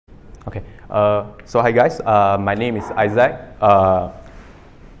Okay. So hi guys. My name is Isaac. I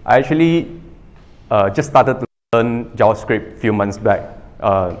actually just started to learn JavaScript a few months back,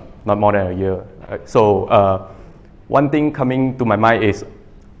 not more than a year. So one thing coming to my mind is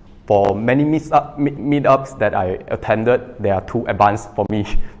for many meetups that I attended, they are too advanced for me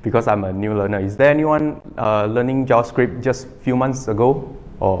because I'm a new learner. Is there anyone learning JavaScript just a few months ago?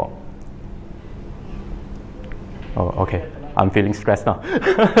 Or oh, okay. I'm feeling stressed now.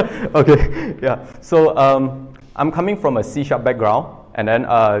 Okay, yeah. So I'm coming from a C# background, and then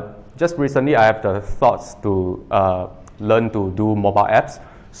just recently I have the thoughts to learn to do mobile apps.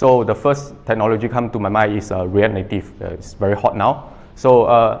 So the first technology come to my mind is React Native. It's very hot now. So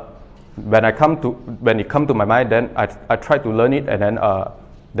when it come to my mind, then I try to learn it, and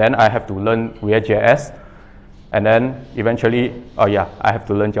then I have to learn React.js, and then eventually, I have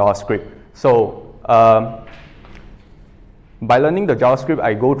to learn JavaScript. So by learning the JavaScript,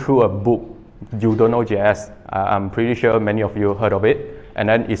 I go through a book, VanillaJS. I'm pretty sure many of you heard of it. And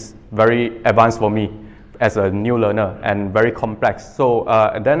then it's very advanced for me as a new learner and very complex. So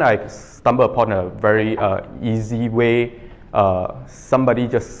and then I stumbled upon a very easy way. Somebody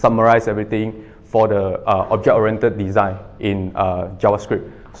just summarized everything for the object-oriented design in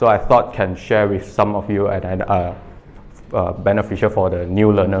JavaScript. So I thought can share with some of you and beneficial for the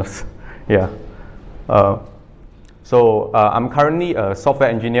new learners. Yeah. So I'm currently a software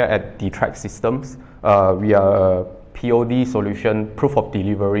engineer at Track Systems. We are a POD solution, proof of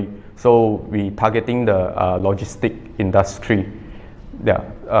delivery. So we targeting the logistic industry. Yeah.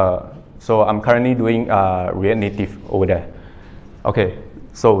 So I'm currently doing React Native over there. Okay.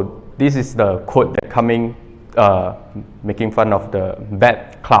 So this is the code that coming, making fun of the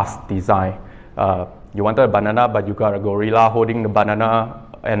bad class design. You wanted a banana, but you got a gorilla holding the banana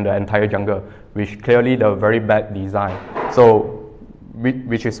and the entire jungle, which clearly the very bad design. So,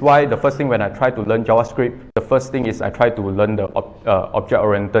 which is why the first thing when I try to learn JavaScript, the first thing is I try to learn the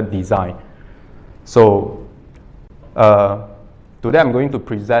object-oriented design. So, today I'm going to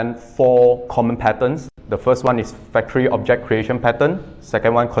present 4 common patterns. The first one is factory object creation pattern.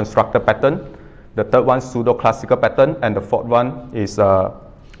 Second one, constructor pattern. The third one, pseudo-classical pattern. And the fourth one is, I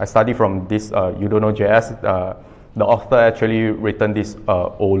study from this VanillaJS. The author actually written this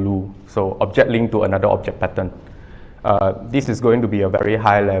OLU, so object linked to another object pattern. This is going to be a very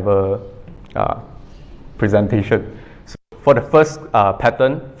high level presentation. So for the first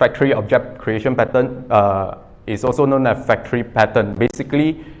pattern, factory object creation pattern, is also known as factory pattern.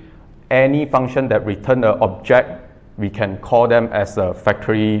 Basically, any function that return an object, we can call them as a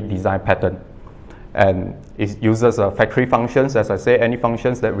factory design pattern. And it uses factory functions. As I say, any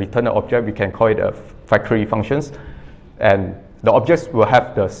functions that return an object, we can call it a factory functions. And the objects will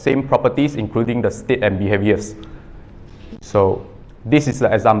have the same properties, including the state and behaviors. So this is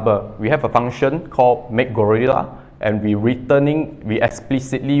the example. We have a function called makeGorilla, and we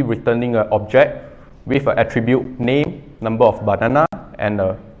explicitly returning an object with an attribute name, number of banana, and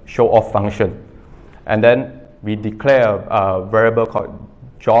a show-off function. And then we declare a variable called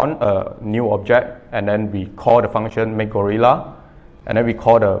John, a new object, and then we call the function makeGorilla, and then we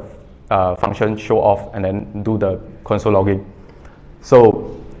call the function show-off, and then do the console login.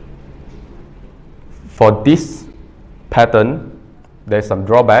 So for this pattern, there's some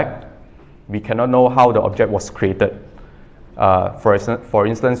drawback. We cannot know how the object was created. For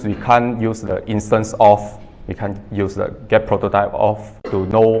instance, we can't use the instance of, we can't use the get prototype of to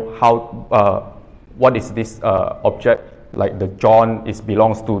know how, what is this object. Like the John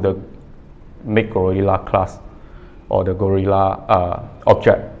belongs to the makeGorilla class or the Gorilla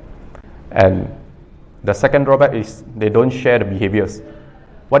object. And the second drawback is they don't share the behaviors.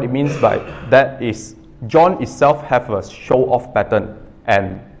 What it means by that is John itself have a show-off pattern,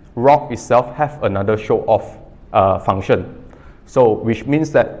 and Rock itself have another show-off function. So which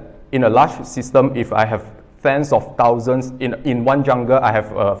means that in a large system, if I have tens of thousands in one jungle, I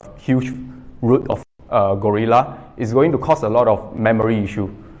have a huge root of Gorilla, is going to cause a lot of memory issue,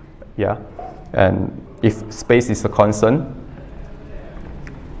 yeah. And if space is a concern,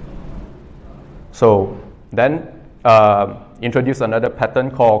 so then introduce another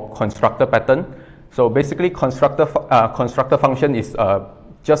pattern called constructor pattern. So basically, constructor function is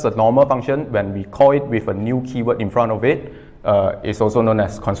just a normal function. When we call it with a new keyword in front of it, it's also known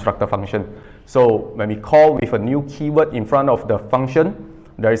as constructor function. So when we call with a new keyword in front of the function,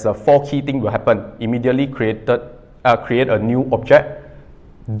 there is a 4 key thing will happen. Immediately create a new object.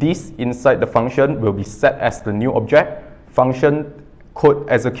 This inside the function will be set as the new object. Function could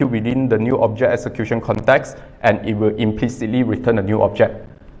execute within the new object execution context, and it will implicitly return a new object.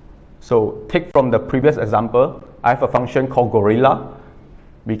 So take from the previous example, I have a function called Gorilla.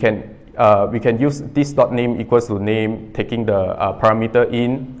 we can use this.name equals to name, taking the parameter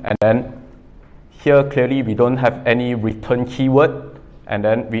in, and then here clearly we don't have any return keyword, and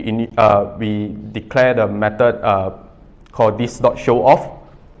then we declare the method called this.showOff.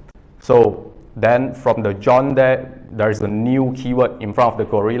 So then from the John there is a new keyword in front of the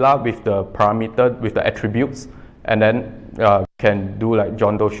gorilla with the parameter, with the attributes, and then can do like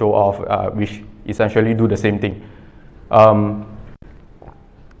John.showOff, which essentially do the same thing.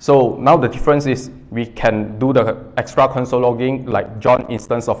 So now the difference is we can do the extra console logging like John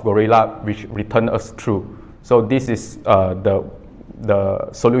instance of gorilla, which return us true. So this is the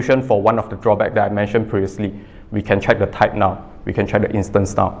solution for one of the drawbacks that I mentioned previously. We can check the type now. We can check the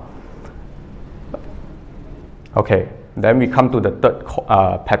instance now. Okay, then we come to the third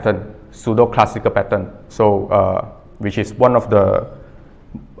pattern, pseudo-classical pattern. So which is one of the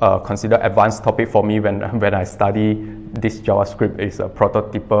considered advanced topic for me when I study this JavaScript, is a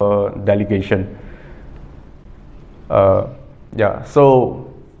prototypal delegation. Yeah,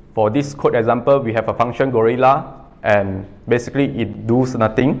 so for this code example, we have a function gorilla, and basically it does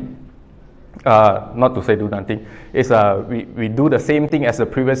nothing. Not to say do nothing. It's we do the same thing as the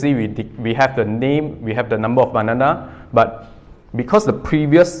previously. We have the name, we have the number of banana, but because the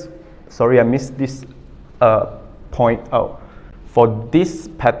previous, sorry, I missed this point out. For this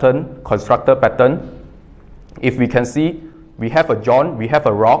pattern, constructor pattern, if we can see, we have a John, we have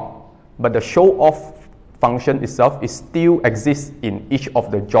a rock, but the show-off function itself is still exists in each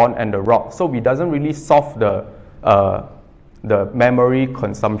of the John and the rock. So it doesn't really solve the memory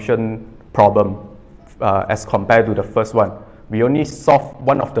consumption problem as compared to the first one. We only solve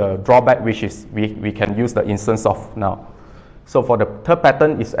one of the drawback, which is we can use the instance of now. So for the third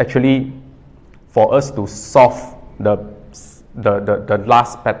pattern is actually for us to solve the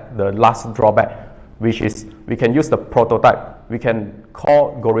last drawback, which is we can use the prototype. We can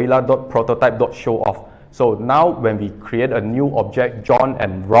call gorilla.prototype.showOff. So now when we create a new object, John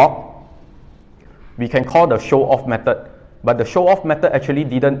and Rob, we can call the showOff method. But the showOff method actually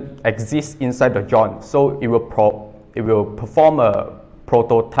didn't exist inside the John. So it will perform a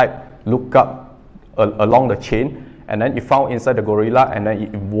prototype lookup along the chain, and then it found inside the gorilla, and then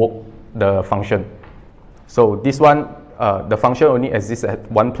it invoked the function. So this one, the function only exists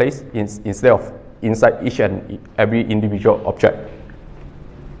at one place instead of inside each and every individual object.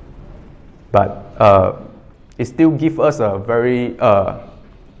 But it still gives us a very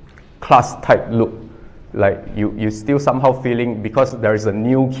class type look. Like you still somehow feeling, because there is a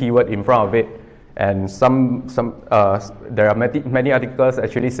new keyword in front of it, and there are many articles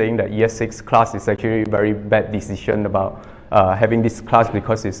actually saying that ES6 class is actually a very bad decision about having this class,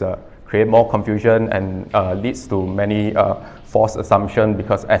 because it's create more confusion and leads to many false assumptions,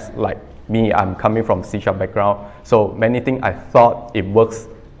 because as like me, I'm coming from C# background, so many things I thought it works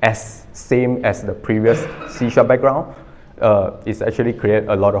as same as the previous C# background, it's actually create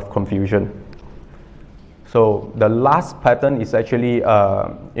a lot of confusion. So the last pattern is actually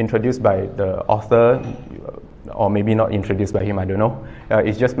introduced by the author, or maybe not introduced by him, I don't know.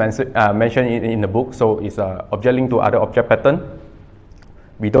 It's just mentioned in the book, so it's object linked to other object pattern.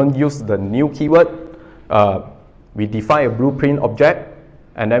 We don't use the new keyword. We define a blueprint object,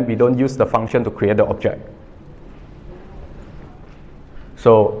 and then we don't use the function to create the object.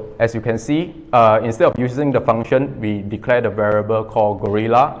 So as you can see, instead of using the function, we declare the variable called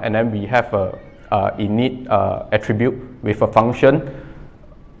gorilla, and then we have a init attribute with a function.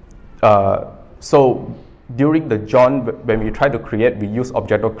 So during the John, when we try to create, we use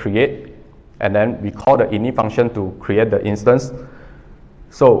object.create, and then we call the init function to create the instance.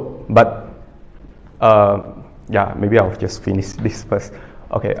 So, but yeah, maybe I'll just finish this first.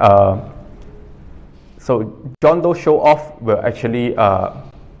 Okay. So John.showOff will actually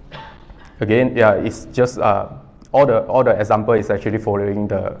again, yeah, it's just all the example is actually following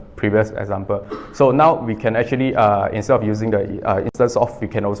the previous example. So now we can actually instead of using the instance of, we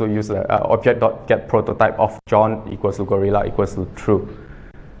can also use the object.getPrototype of John equals to gorilla equals to true.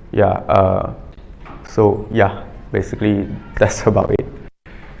 Yeah. So yeah, basically that's about it.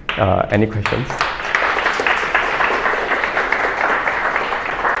 Any questions?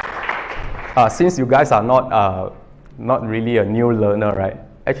 Since you guys are not really a new learner, right?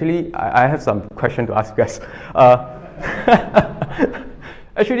 Actually, I have some question to ask you guys.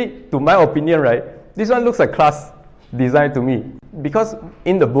 Actually, to my opinion, right, this one looks like class design to me, because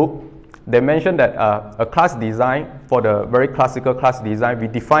in the book they mentioned that a class design, for the very classical class design, we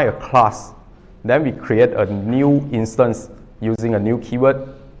define a class, then we create a new instance using a new keyword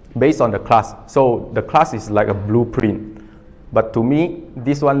based on the class. So the class is like a blueprint. But to me,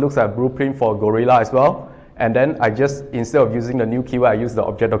 this one looks like a blueprint for gorilla as well. And then I just, instead of using the new keyword, I use the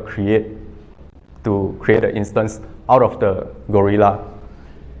object of create to create an instance out of the Gorilla.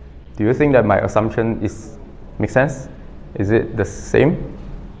 Do you think that my assumption makes sense? Is it the same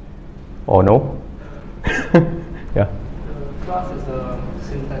or no? Yeah. The class is a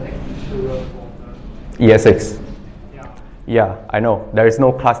synthetic feature for the ESX. yeah. Yeah, I know. There is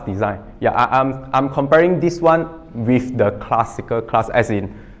no class design. Yeah, I'm comparing this one with the classical class, as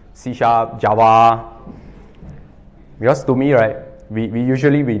in C#, Java. Because to me, right, we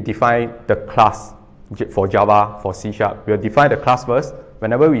usually define the class for Java, for C#. We'll define the class first.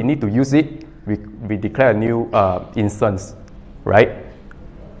 Whenever we need to use it, we declare a new instance, right?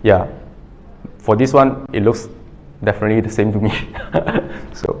 Yeah. For this one, it looks definitely the same to me.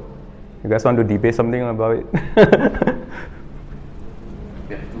 So, you guys want to debate something about it? We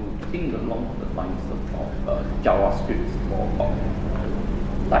have to think along the lines of JavaScript is more about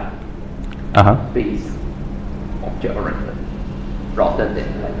type-based object-oriented rather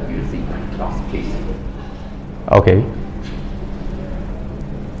than like using class-based. Okay.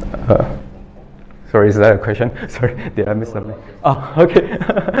 Sorry, is that a question? Sorry, did I miss something? Oh, okay.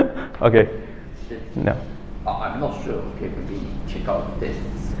 Okay. No. I'm not sure. Okay, maybe check out this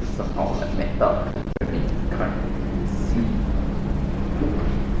somehow like method. Maybe kind of see.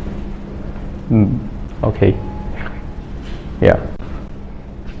 Okay. Yeah.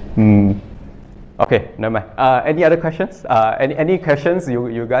 Okay, never mind. Any other questions? Any questions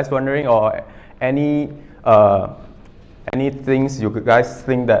you guys wondering, or any things you guys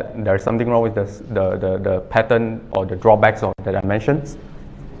think that there's something wrong with the pattern or the drawbacks or the dimensions?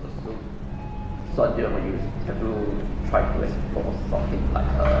 So you have to try to explore something like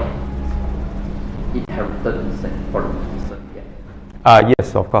inheritance and formalism. Yeah.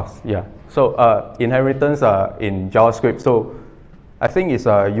 Yes, of course. Yeah. So inheritance in JavaScript. So I think it's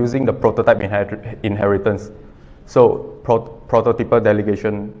using the prototype inheritance. So prototypal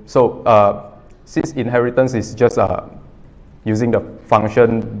delegation. So since inheritance is just using the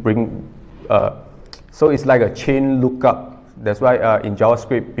function bring, so it's like a chain lookup. That's why in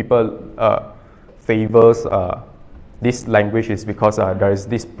JavaScript people favors this language, is because there is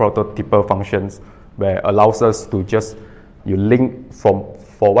this prototypal functions where allows us to just link for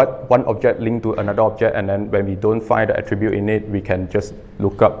one object link to another object, and then when we don't find the attribute in it, we can just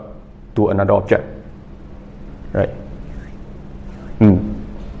look up to another object, right?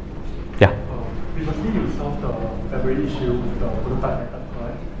 Yeah. Previously, you solved the memory issue with the prototype method,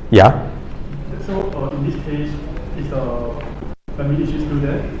 right? Yeah. So in this case, is the memory issue still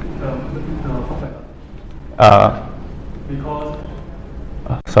there? The fork method? Because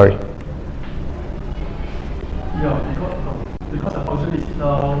sorry. yeah, because the function is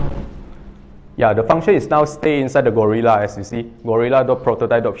now. Yeah, the function is now stay inside the Gorilla, as you see,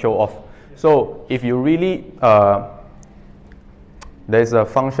 gorilla.prototype.showOff. So if you really, there's a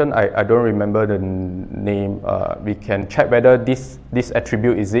function, I don't remember the name, we can check whether this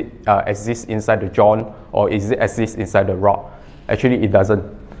attribute exists inside the John, or is it exists inside the Rob. Actually, it doesn't.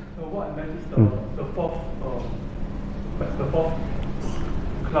 So what I meant is the fourth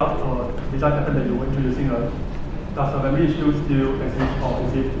class or design pattern that you were introducing, right? Does the memory issue still exist, or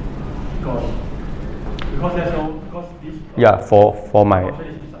is it gone? Because there's no, because this. Yeah, for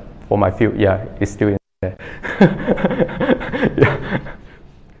my field, yeah, it's still in there. Yeah.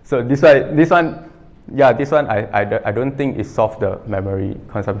 So this one, yeah, this one I don't think it solved the memory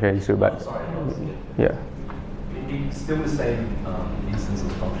consumption issue, but sorry, yeah. It's still the same instance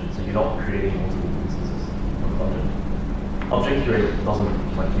of function, so you're not creating multiple instances of the function. Object create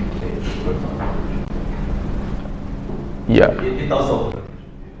doesn't like duplicate the function. Yeah. It does solve it.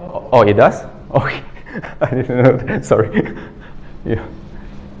 Oh, it does? Okay. I didn't know that. Sorry. Yeah.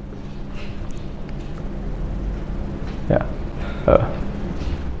 Yeah.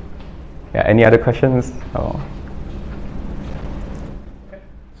 Yeah. Any other questions? Oh.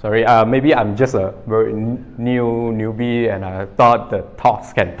 Sorry. Maybe I'm just a very newbie, and I thought the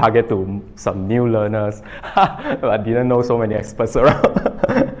talks can target to some new learners, but I didn't know so many experts around.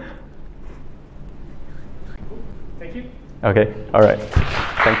 Thank you. Okay. All right.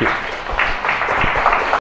 Thank you.